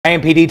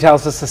IMPD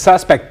tells us the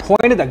suspect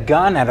pointed a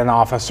gun at an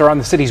officer on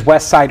the city's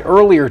west side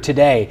earlier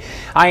today.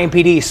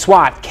 IMPD,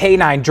 SWAT,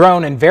 K-9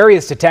 drone, and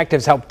various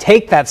detectives helped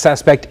take that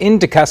suspect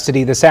into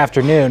custody this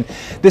afternoon.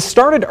 This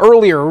started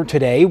earlier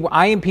today.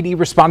 IMPD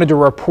responded to a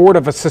report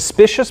of a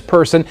suspicious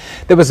person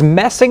that was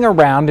messing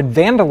around and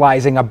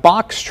vandalizing a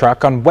box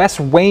truck on West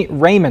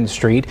Raymond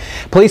Street.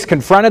 Police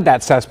confronted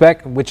that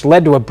suspect, which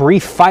led to a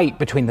brief fight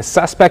between the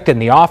suspect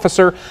and the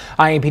officer.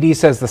 IMPD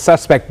says the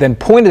suspect then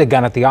pointed a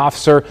gun at the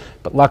officer,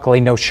 but luckily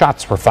no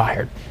shots were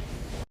fired.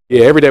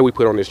 Yeah, every day we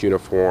put on this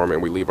uniform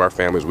and we leave our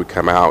families, we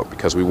come out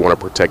because we want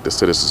to protect the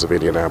citizens of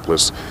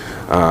Indianapolis.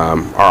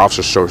 Our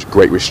officers show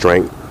great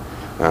restraint.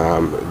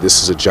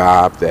 This is a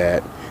job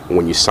that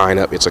when you sign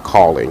up, it's a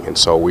calling, and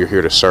so we're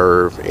here to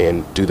serve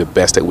and do the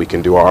best that we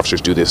can do. Our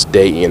officers do this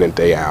day in and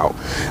day out.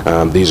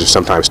 These are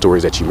sometimes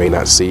stories that you may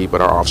not see,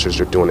 but our officers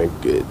are doing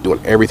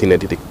everything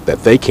that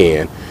they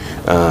can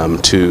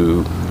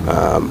to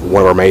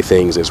one of our main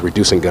things is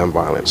reducing gun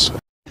violence.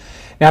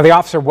 Now, the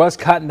officer was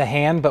cut in the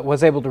hand but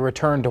was able to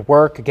return to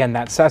work. Again,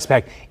 that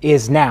suspect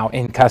is now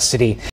in custody.